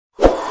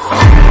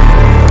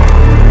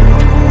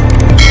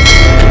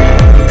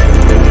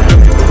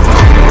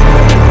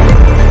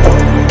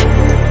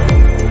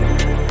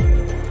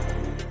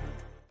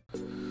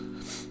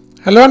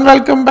Hello and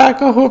welcome back.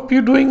 I hope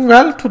you're doing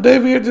well. Today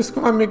we are just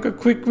gonna make a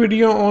quick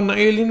video on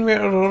Alienware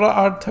Aurora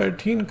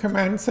R13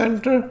 command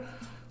center.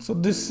 So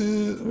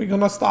we're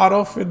gonna start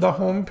off with the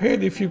home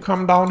page. If you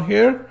come down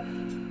here,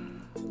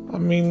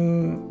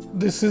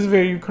 this is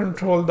where you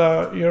control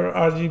your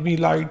RGB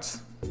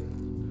lights.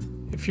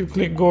 If you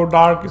click go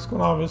dark, it's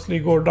gonna obviously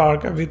go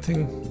dark,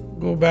 everything.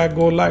 Go back,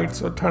 go light,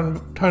 so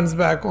turns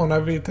back on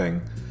everything.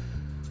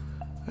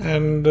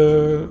 And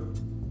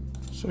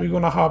so we're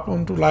gonna hop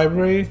onto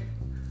library.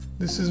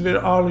 This is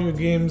where all your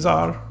games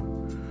are.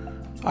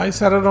 I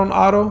set it on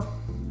auto,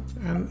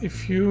 and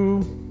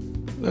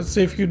let's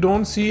say if you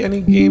don't see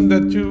any game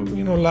that you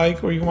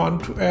like or you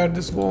want to add,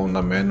 just go on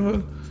the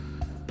manual.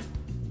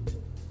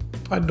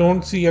 I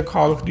don't see a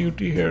Call of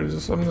Duty here,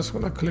 so I'm just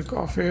gonna click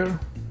off here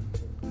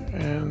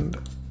and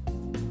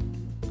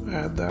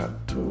add that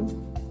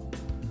too.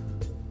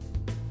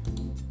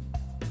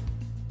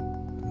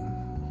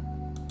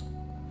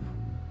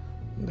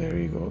 There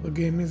you go, the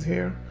game is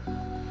here.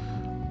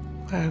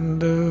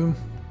 And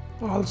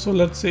also,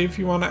 let's say if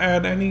you want to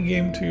add any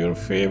game to your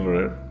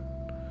favorite,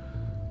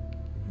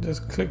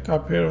 just click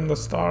up here on the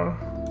star,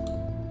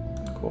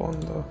 go on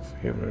the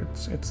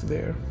favorites, it's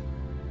there.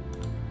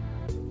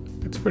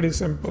 It's pretty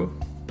simple.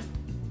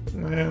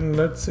 And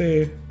let's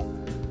say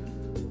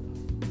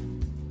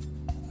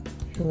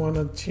you want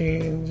to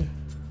change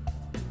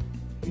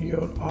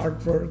your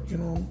artwork,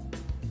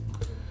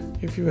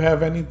 if you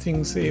have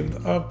anything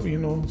saved up,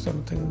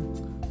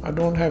 something. I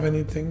don't have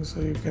anything, so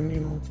you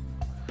can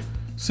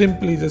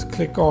simply just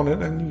click on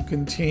it and you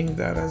can change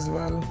that as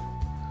well.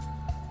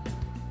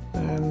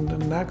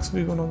 And next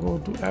we're gonna go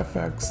to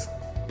FX,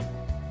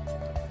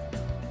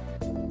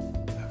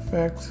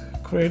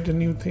 create a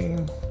new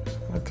theme.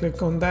 I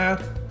click on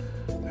that,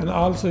 and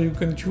also you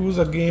can choose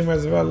a game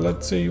as well.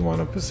 Let's say you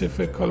want a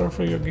specific color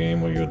for your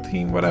game or your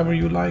theme, whatever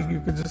you like.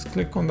 You could just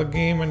click on the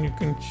game and you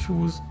can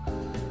choose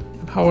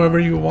however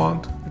you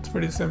want. It's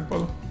pretty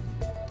simple.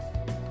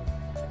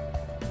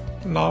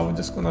 Now we're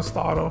just gonna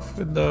start off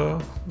with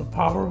the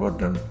power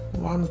button,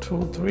 1,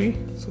 2, 3.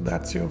 So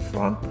that's your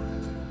front.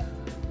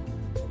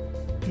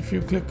 If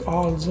you click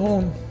all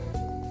zone,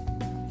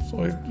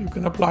 so you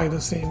can apply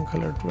the same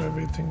color to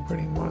everything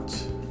pretty much.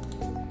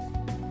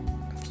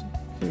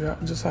 So you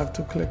just have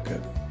to click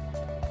it.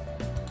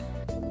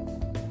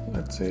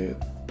 Let's say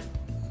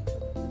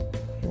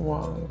you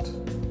want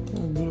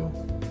blue,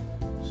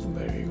 so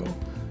there you go.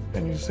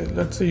 And you say,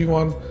 let's say you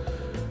want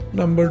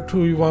number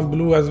 2, you want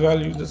blue as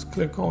well, you just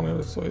click on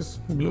it, so it's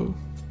blue.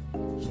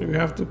 So you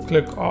have to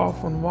click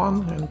off on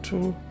 1 and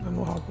 2 and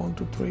we'll hop on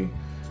to 3.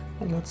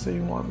 And let's say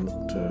you want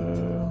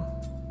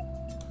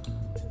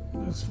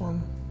this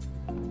one,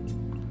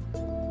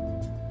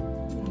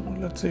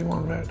 let's say you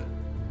want red.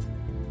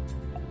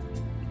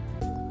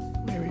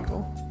 There we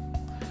go.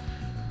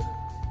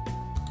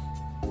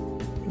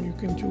 And you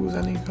can choose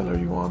any color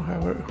you want,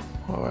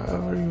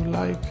 however you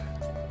like.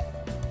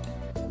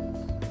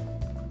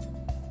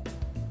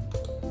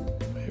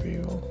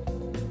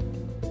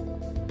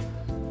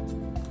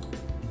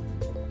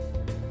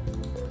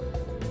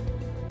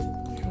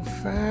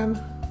 Fan,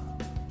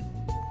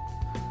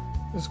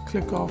 just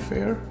click off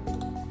here,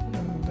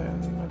 and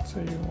then let's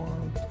say you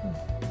want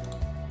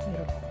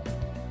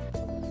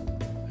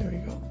there we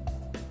go.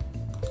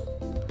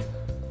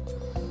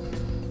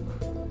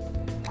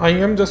 I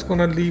am just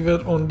gonna leave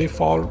it on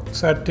default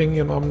setting.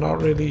 I'm not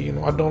really,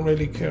 I don't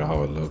really care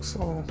how it looks,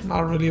 so I'm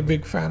not really a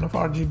big fan of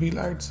RGB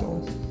lights, so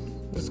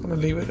I'm just gonna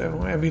leave it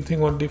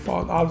everything on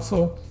default.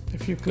 Also,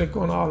 if you click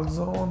on all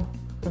zone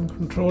and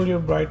control your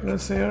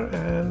brightness here,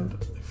 and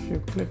if you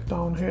click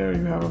down here,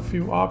 you have a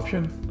few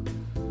options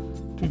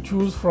to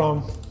choose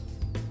from.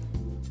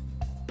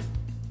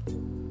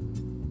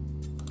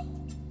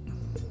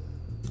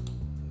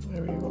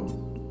 There we go.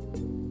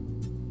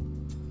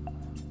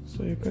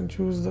 So you can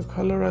choose the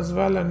color as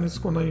well, and it's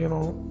gonna,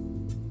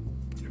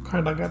 you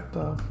kind of get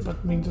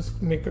let me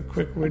just make a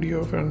quick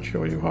video here and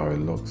show you how it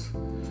looks.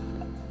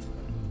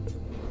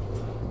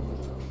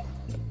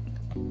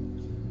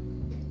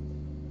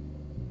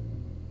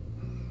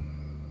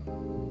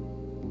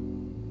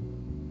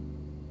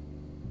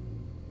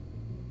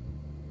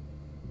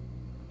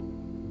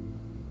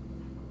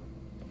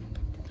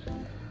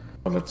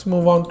 Let's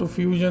move on to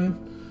Fusion.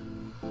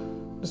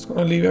 Just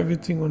gonna leave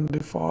everything on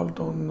default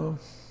on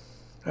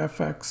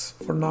FX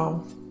for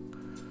now.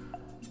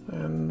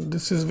 And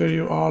this is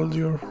where all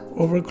your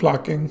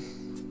overclocking.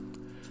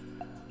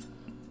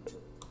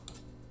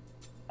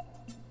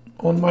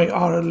 On my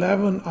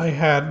R11, I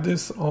had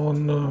this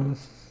on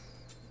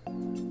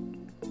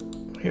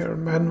here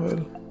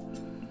manual.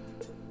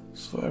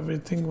 So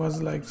everything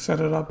was like set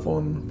it up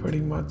on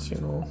pretty much,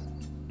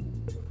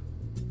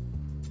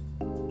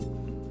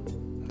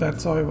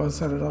 That's how I was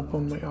set it up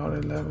on my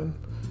R11.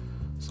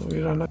 So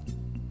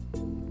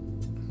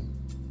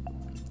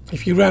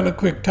if you ran a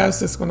quick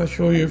test, it's gonna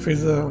show you if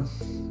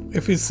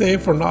it's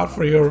safe or not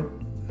for your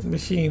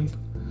machine.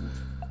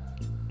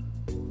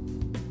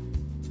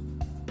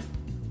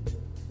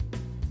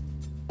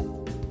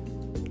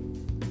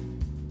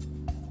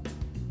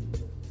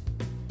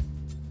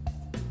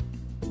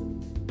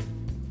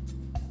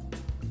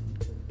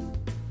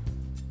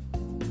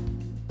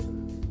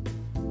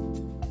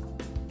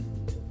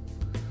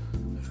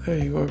 There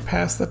you go,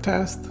 pass the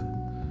test.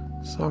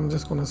 So I'm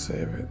just gonna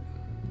save it.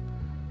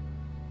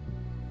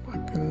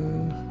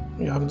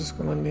 I'm just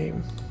gonna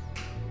name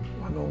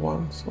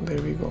 101. So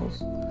there we go.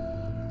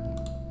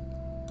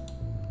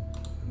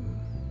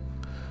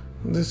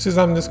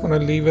 I'm just gonna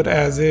leave it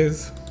as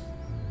is.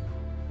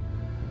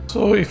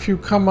 So if you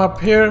come up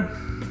here,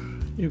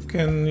 you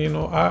can,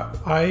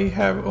 I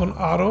have on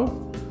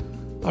auto,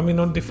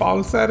 on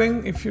default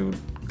setting. If you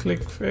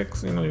click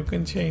fix, you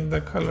can change the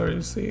color.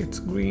 You see it's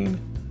green.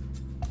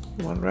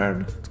 You want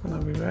red, it's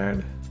gonna be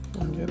red. You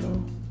want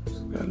yellow,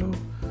 it's yellow.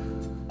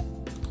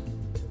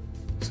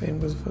 Same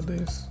goes for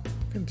this,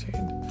 you can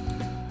change.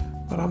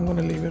 But I'm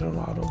gonna leave it on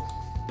auto,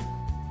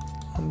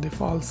 on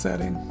default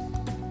setting.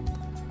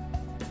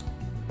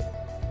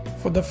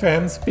 For the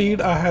fan speed,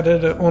 I had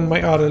it on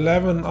my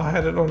R11, I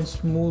had it on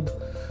smooth.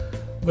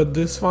 But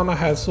this one I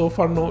had so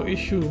far no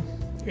issue.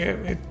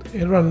 It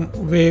run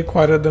way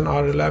quieter than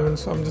R11,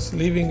 so I'm just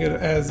leaving it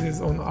as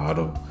is on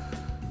auto.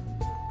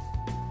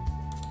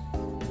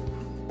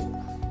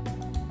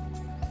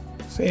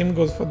 Same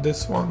goes for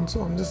this one,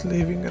 so I'm just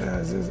leaving it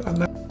as is.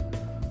 And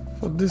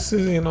for this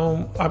is,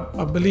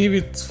 I believe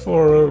it's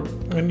for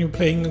when you're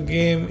playing a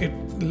game. It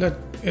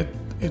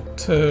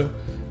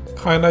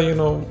kind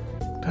of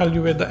tell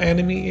you where the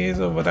enemy is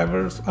or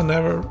whatever. So I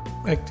never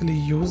actually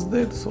used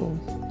it, so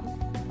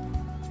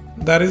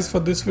that is for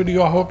this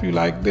video. I hope you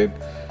liked it.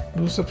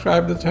 Do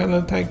subscribe to the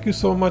channel. Thank you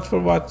so much for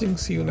watching.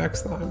 See you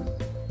next time.